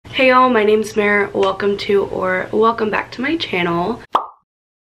Hey y'all, my name's Mare. Welcome back to my channel.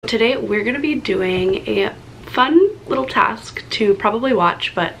 Today we're gonna be doing a fun little task to probably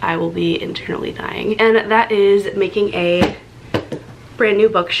watch, but I will be internally dying, and that is making a brand new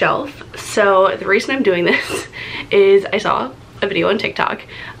bookshelf. So the reason I'm doing this is I saw a video on TikTok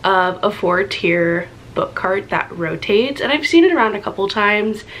of a 4-tier book cart that rotates, and I've seen it around a couple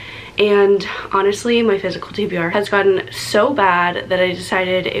times, and honestly my physical TBR has gotten so bad that I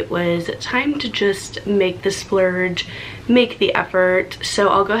decided it was time to just make the splurge, make the effort. So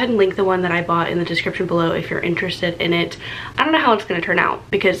I'll go ahead and link the one that I bought in the description below if you're interested in it. I don't know how it's going to turn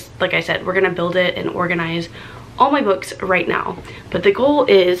out because, like I said, we're going to build it and organize all my books right now, but the goal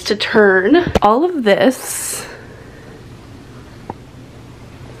is to turn all of this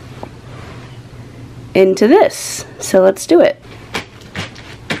into this. So let's do it.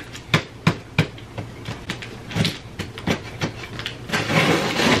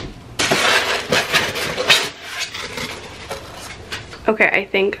 Okay, I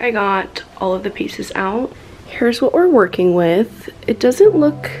think I got all of the pieces out. Here's what we're working with. It doesn't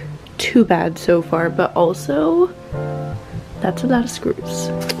look too bad so far, but also that's a lot of screws.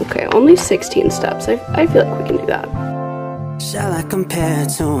 Okay, only 16 steps. I feel like we can do that. Shall I compare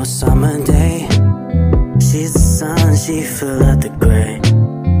to a summer day? She's the sun, she fill out the gray.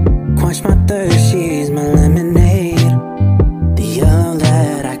 Quench my thirst, she's my lemonade. The yellow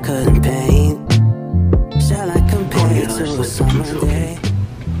that I couldn't paint. Shall I compare to a summer day?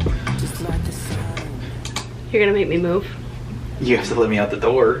 Just like the sun. You're gonna make me move? You have to let me out the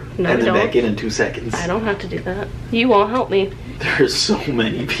door No, and then don't. back in 2 seconds. I don't have to do that. You won't help me. There's so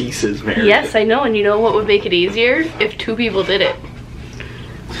many pieces, Mary. Yes, I know, and you know what would make it easier? If 2 people did it.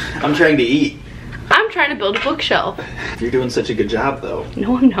 I'm trying to eat. I'm trying to build a bookshelf. You're doing such a good job, though.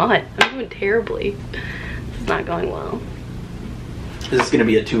 No, I'm not. I'm doing terribly. It's not going well. Is this going to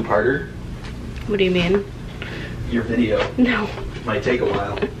be a 2-parter? What do you mean? Your video No. might take a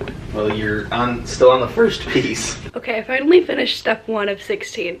while. Well, you're still on the first piece. Okay, I finally finished step 1 of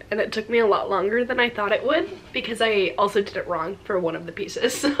 16, and it took me a lot longer than I thought it would because I also did it wrong for one of the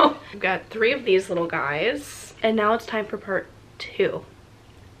pieces. So I've got 3 of these little guys, and now it's time for part 2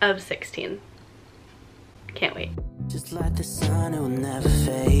 of 16. Can't wait. Just like the sun, it will never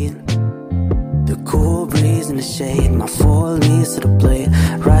fade. The cool breeze in the shade, my 4 leaves to the blade,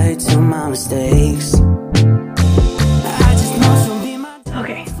 right to my mistakes. I just know she'll be my.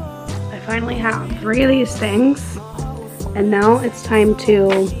 Okay, I finally have 3 of these things, and now it's time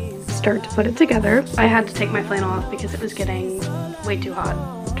to start to put it together. I had to take my flannel off because it was getting way too hot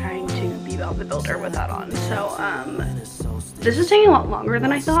trying to be Velvet Builder with that on. So this is taking a lot longer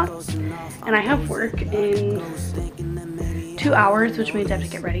than I thought, and I have work in 2 hours, which means I have to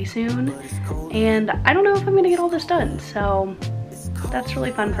get ready soon, and I don't know if I'm gonna get all this done, so that's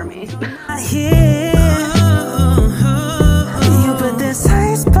really fun for me. You put this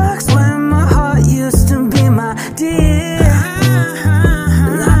icebox where my heart used to be, my dear.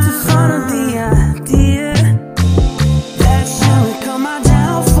 Not too fond of the idea that you would come my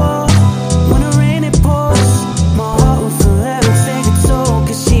downfall. When the rain it pours, my heart will forever take its toll.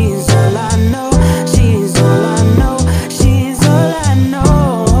 'Cause she's all I know, she's all I know, she's all I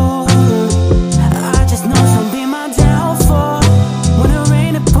know. I just know she'll be my downfall. When the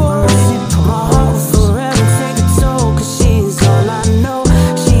rain it pours, my heart will forever take its toll. 'Cause she's all I know,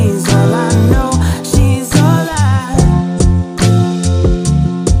 she's all I know, she's all I.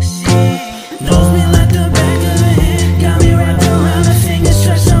 She knows me like the back of her hand, got me wrapped around her finger,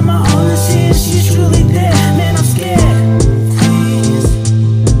 stretched on my arm to see if she's truly there. Man, I'm scared. Please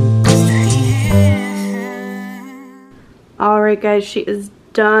stay here. All right, guys, she is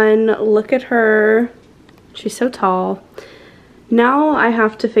done. Look at her. She's so tall. Now I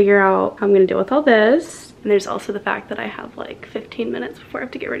have to figure out how I'm gonna deal with all this. And there's also the fact that I have like 15 minutes before I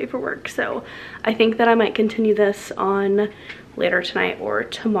have to get ready for work. So I think that I might continue this on later tonight or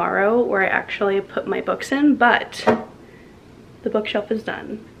tomorrow, where I actually put my books in, but the bookshelf is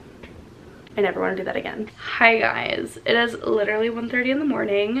done. I never want to do that again. Hi guys, it is literally 1:30 in the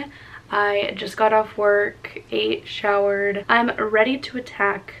morning. I just got off work, ate, showered. I'm ready to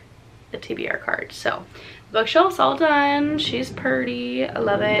attack the TBR card. So the bookshelf's all done. She's pretty. I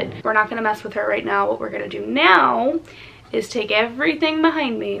love it. We're not gonna mess with her right now. What we're gonna do now is take everything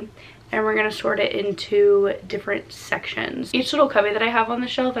behind me and we're gonna sort it into different sections. Each little cubby that I have on the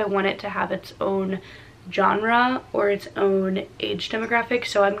shelf, I want it to have its own genre or its own age demographic.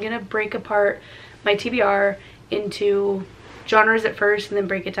 So I'm gonna break apart my TBR into genres at first and then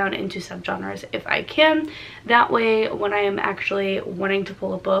break it down into subgenres if I can. That way when I am actually wanting to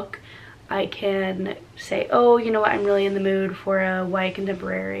pull a book, I can say, oh, you know what, I'm really in the mood for a YA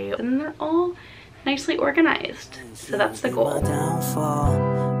contemporary, and they're all nicely organized. So that's the goal.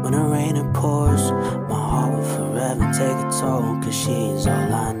 When the rain it pours, my heart will forever take a toll. Cause she's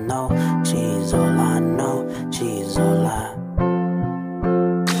all I know, she's all I know, she's all I.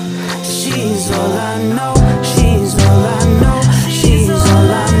 She's all I know, she's all I know, she's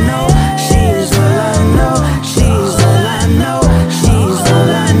all I know, she's all I know, she's all I know, she's all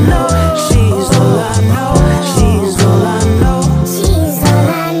I know, she's all I know, she's all I know, she's all I know, she's all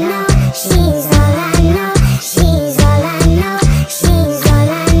I know, she's all I know, she's all I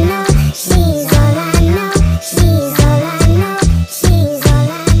know, she's all I know, she's all I know, she's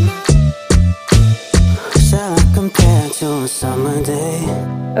all I know. Shall I compare to a summer day?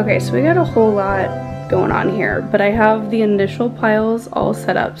 Okay, so we got a whole lot going on here, but I have the initial piles all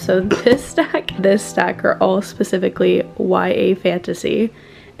set up. So this stack are all specifically YA fantasy,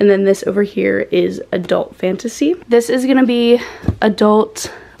 and then this over here is adult fantasy. This is gonna be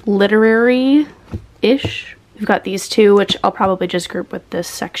adult literary-ish. We've got these two, which I'll probably just group with this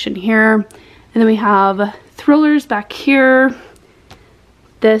section here. And then we have thrillers back here.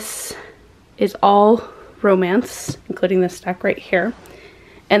 This is all romance, including this stack right here.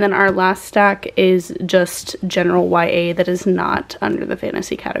 And then our last stack is just general YA that is not under the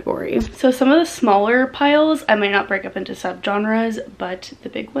fantasy category. So some of the smaller piles I might not break up into subgenres, but the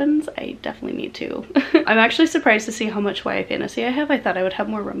big ones I definitely need to. I'm actually surprised to see how much YA fantasy I have. I thought I would have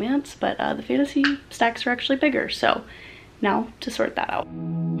more romance, but the fantasy stacks are actually bigger. So now to sort that out.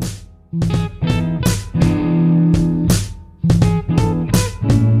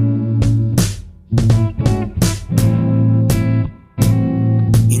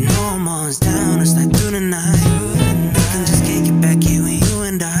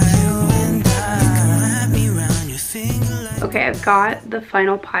 Okay, I've got the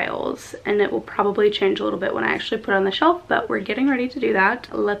final piles, and it will probably change a little bit when I actually put it on the shelf, but we're getting ready to do that.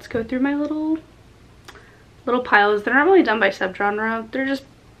 Let's go through my little piles. They're not really done by subgenre. They're just,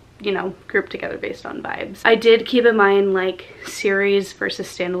 you know, grouped together based on vibes. I did keep in mind like series versus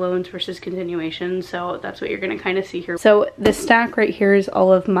standalones versus continuations, so that's what you're gonna kind of see here. So this stack right here is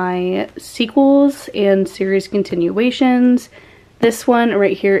all of my sequels and series continuations. This one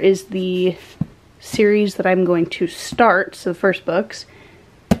right here is the series that I'm going to start, so the first books.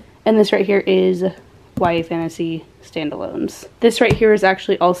 And this right here is YA fantasy standalones. This right here is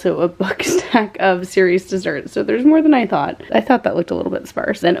actually also a book stack of series to start, so there's more than I thought. I thought that looked a little bit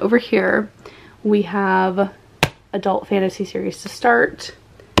sparse. Then over here we have adult fantasy series to start,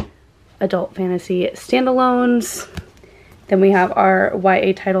 adult fantasy standalones. Then we have our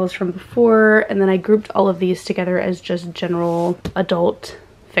YA titles from before, and then I grouped all of these together as just general adult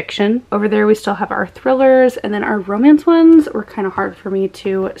fiction. Over there we still have our thrillers, and then our romance ones were kind of hard for me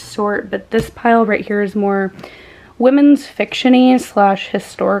to sort, but this pile right here is more women's fiction-y slash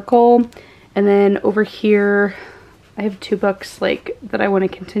historical. And then over here I have two books like that I want to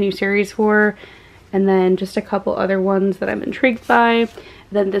continue series for, and then just a couple other ones that I'm intrigued by.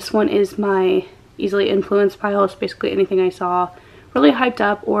 Then this one is my easily influenced pile. It's basically anything I saw really hyped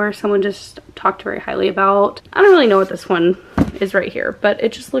up or someone just talked very highly about. I don't really know what this one is right here, but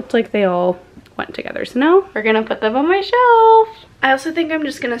it just looked like they all went together. So now we're gonna put them on my shelf. I also think I'm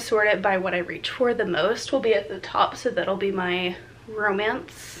just gonna sort it by what I reach for the most will be at the top, so that'll be my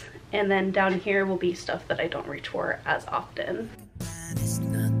romance, and then down here will be stuff that I don't reach for as often. It's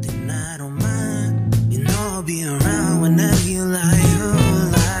nothing I don't mind. You know I'll be around whenever you like.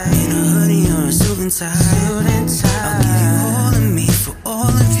 In a hoodie or a suit and tie. I'll give you all of me for all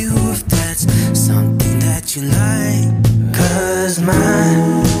of you if that's something that you like. Cause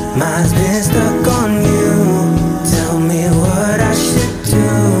mine's been stuck on you. Tell me what I should do.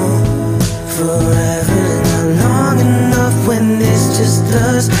 Forever not long enough when it's just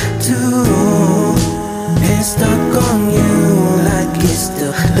us two. Been stuck on you like it's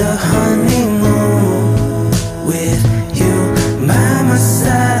the honeymoon. With you by my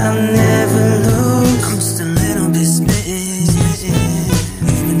side, I'll never lose. I'm just a little bit smitten.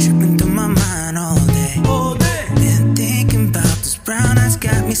 You've been tripping through my mind all day. Been thinking about those brown eyes,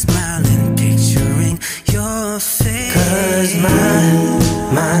 got me smiling, picturing your face. Cause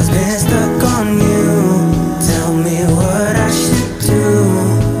mine's been stuck on you. Tell me what I should do.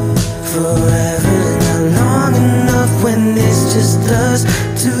 Forever not long enough when it's just us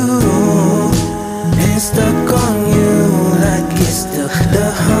two. Been stuck on you like it's the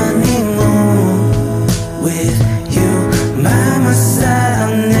honeymoon. With you by my side,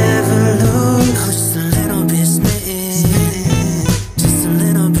 I'll never lose. I'm just a little bit smitten. Just a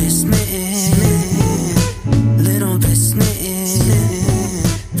little bit smitten. Little bit smitten.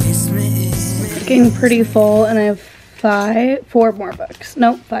 Bit smitten. pretty full, and I have four more books.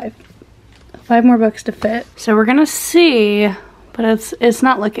 Nope, five more books to fit. So we're gonna see, but it's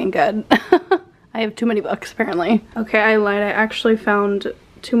not looking good. I have too many books apparently. Okay, I lied. I actually found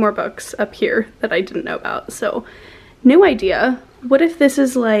 2 more books up here that I didn't know about. So new idea. What if this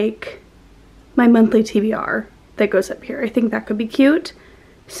is like my monthly TBR that goes up here? I think that could be cute.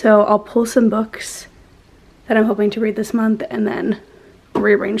 So I'll pull some books that I'm hoping to read this month and then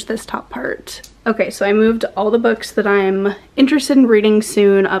rearrange this top part. Okay, so I moved all the books that I'm interested in reading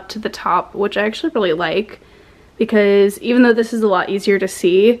soon up to the top, which I actually really like, because even though this is a lot easier to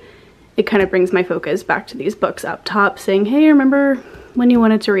see, it kind of brings my focus back to these books up top saying, hey, remember when you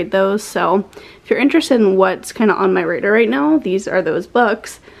wanted to read those? So if you're interested in what's kind of on my radar right now, these are those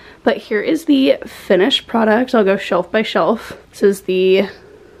books. But here is the finished product. I'll go shelf by shelf. This is the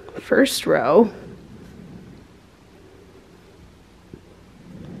first row.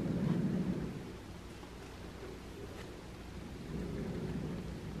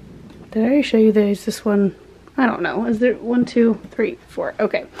 Did I already show you this one? I don't know. Is there 1, 2, 3, 4?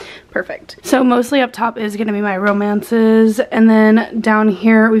 Okay, perfect. So mostly up top is gonna be my romances, and then down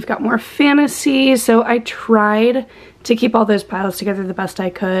here we've got more fantasy. So I tried to keep all those piles together the best I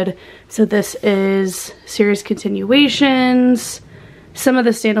could. So this is series continuations. Some of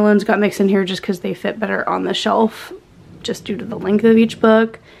the standalones got mixed in here just because they fit better on the shelf, just due to the length of each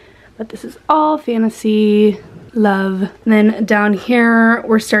book. But this is all fantasy. Love. And then down here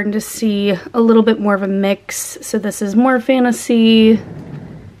we're starting to see a little bit more of a mix. So this is more fantasy,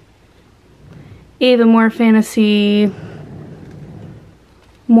 even more fantasy,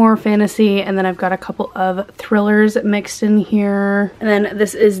 and then I've got a couple of thrillers mixed in here. And then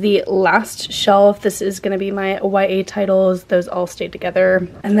this is the last shelf. This is going to be my YA titles. Those all stay together.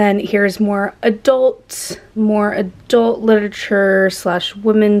 And then here's more adult literature /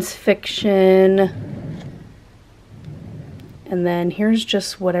 women's fiction. And then here's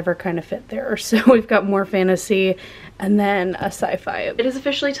just whatever kind of fit there. So we've got more fantasy and then a sci-fi. It is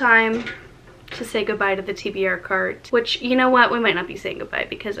officially time to say goodbye to the TBR cart, which, you know what, we might not be saying goodbye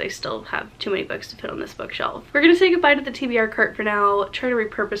because I still have too many books to fit on this bookshelf. We're gonna say goodbye to the TBR cart for now, try to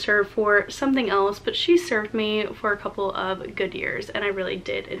repurpose her for something else, but she served me for a couple of good years and I really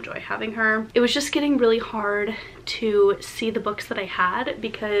did enjoy having her. It was just getting really hard to see the books that I had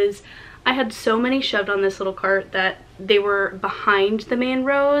because I had so many shoved on this little cart that they were behind the main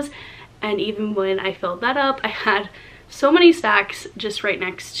rows, and even when I filled that up, I had so many stacks just right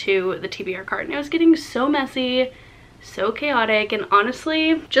next to the TBR cart, and it was getting so messy, so chaotic. And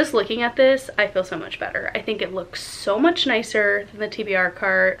honestly, just looking at this, I feel so much better. I think it looks so much nicer than the TBR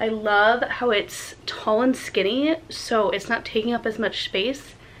cart. I love how it's tall and skinny, so it's not taking up as much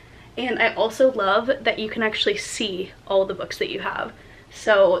space, and I also love that you can actually see all the books that you have.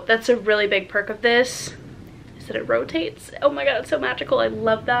 So that's a really big perk of this, is that it rotates. Oh my god, it's so magical. I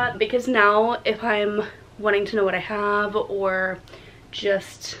love that, because now if I'm wanting to know what I have or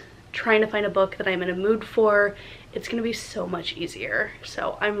just trying to find a book that I'm in a mood for, it's gonna be so much easier.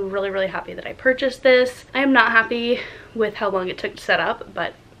 So I'm really happy that I purchased this. I am not happy with how long it took to set up,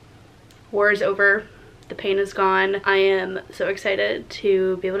 but war is over. The pain is gone. I am so excited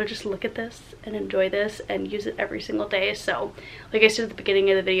to be able to just look at this and enjoy this and use it every single day. So like I said at the beginning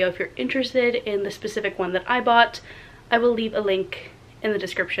of the video, if you're interested in the specific one that I bought, I will leave a link in the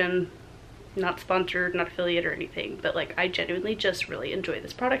description. Not sponsored, not affiliate or anything, but like I genuinely just really enjoy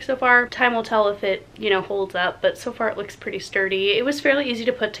this product so far. Time will tell if it, you know, holds up, but so far it looks pretty sturdy. It was fairly easy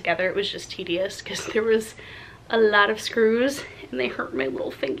to put together. It was just tedious because there was a lot of screws and they hurt my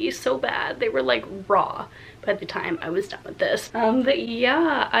little fingies so bad. They were like raw by the time I was done with this. But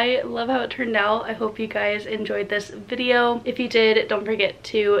yeah, I love how it turned out. I hope you guys enjoyed this video. If you did, don't forget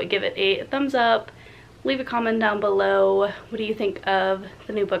to give it a thumbs up. Leave a comment down below. What do you think of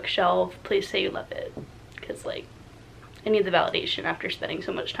the new bookshelf? Please say you love it, because like I need the validation after spending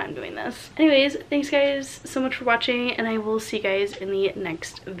so much time doing this. Anyways, thanks guys so much for watching, and I will see you guys in the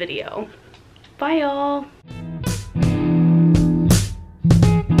next video. Bye y'all.